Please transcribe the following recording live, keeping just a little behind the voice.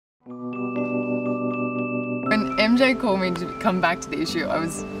MJ called me to come back to the issue, I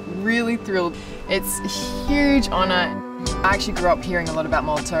was really thrilled. It's a huge honour. I actually grew up hearing a lot about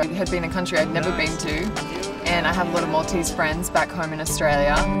Malta. It had been a country I'd never been to, and I have a lot of Maltese friends back home in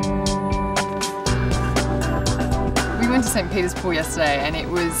Australia. We went to St. Peter's Pool yesterday and it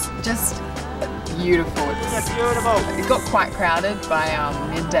was just beautiful. It got quite crowded by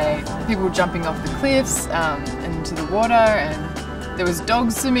midday. People were jumping off the cliffs and into the water, and there was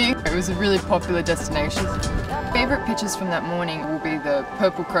dogs swimming. It was a really popular destination. Favourite pictures from that morning will be the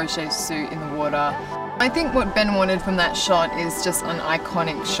purple crochet suit in the water. I think what Ben wanted from that shot is just an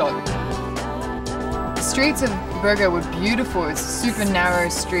iconic shot. The streets of Burgos were beautiful. It's super narrow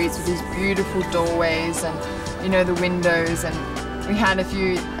streets with these beautiful doorways and, you know, the windows, and we had a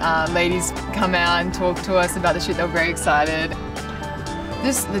few ladies come out and talk to us about the shoot. They were very excited.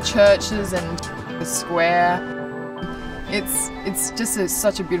 The churches and the square, it's just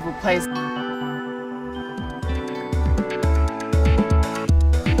such a beautiful place.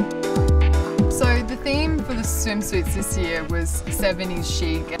 So the theme for the swimsuits this year was 70s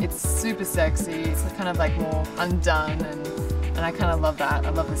chic. It's super sexy. It's kind of like more undone, and I kind of love that. I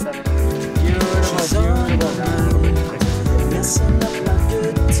love the 70s.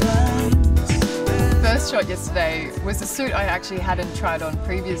 First shot yesterday was a suit I actually hadn't tried on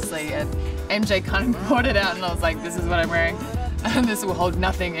previously, and MJ kind of brought it out and I was like, this is what I'm wearing and this will hold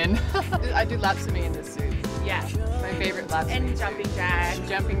nothing in. I do lap swimming in this suit. Yeah. My favourite lap swimming. And jumping jacks.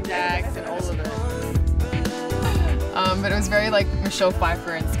 Jumping jacks and all of it. But it was very like Michelle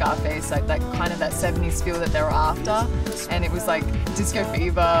Pfeiffer and Scarface, like that kind of that 70s feel that they were after, and it was like disco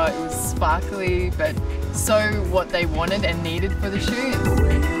fever. It was sparkly, but so what they wanted and needed for the shoot.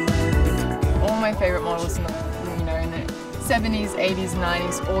 All my favourite models in the 70s, 80s,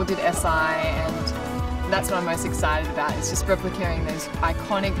 90s all did SI, and that's what I'm most excited about. It's just replicating those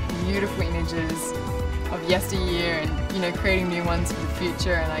iconic, beautiful images of yesteryear and creating new ones for the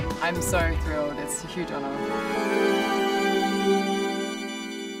future, and I'm so thrilled. It's a huge honour.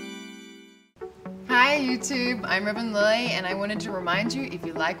 Hi YouTube, I'm Robyn Lawley, and I wanted to remind you, if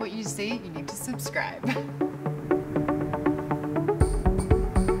you like what you see, you need to subscribe.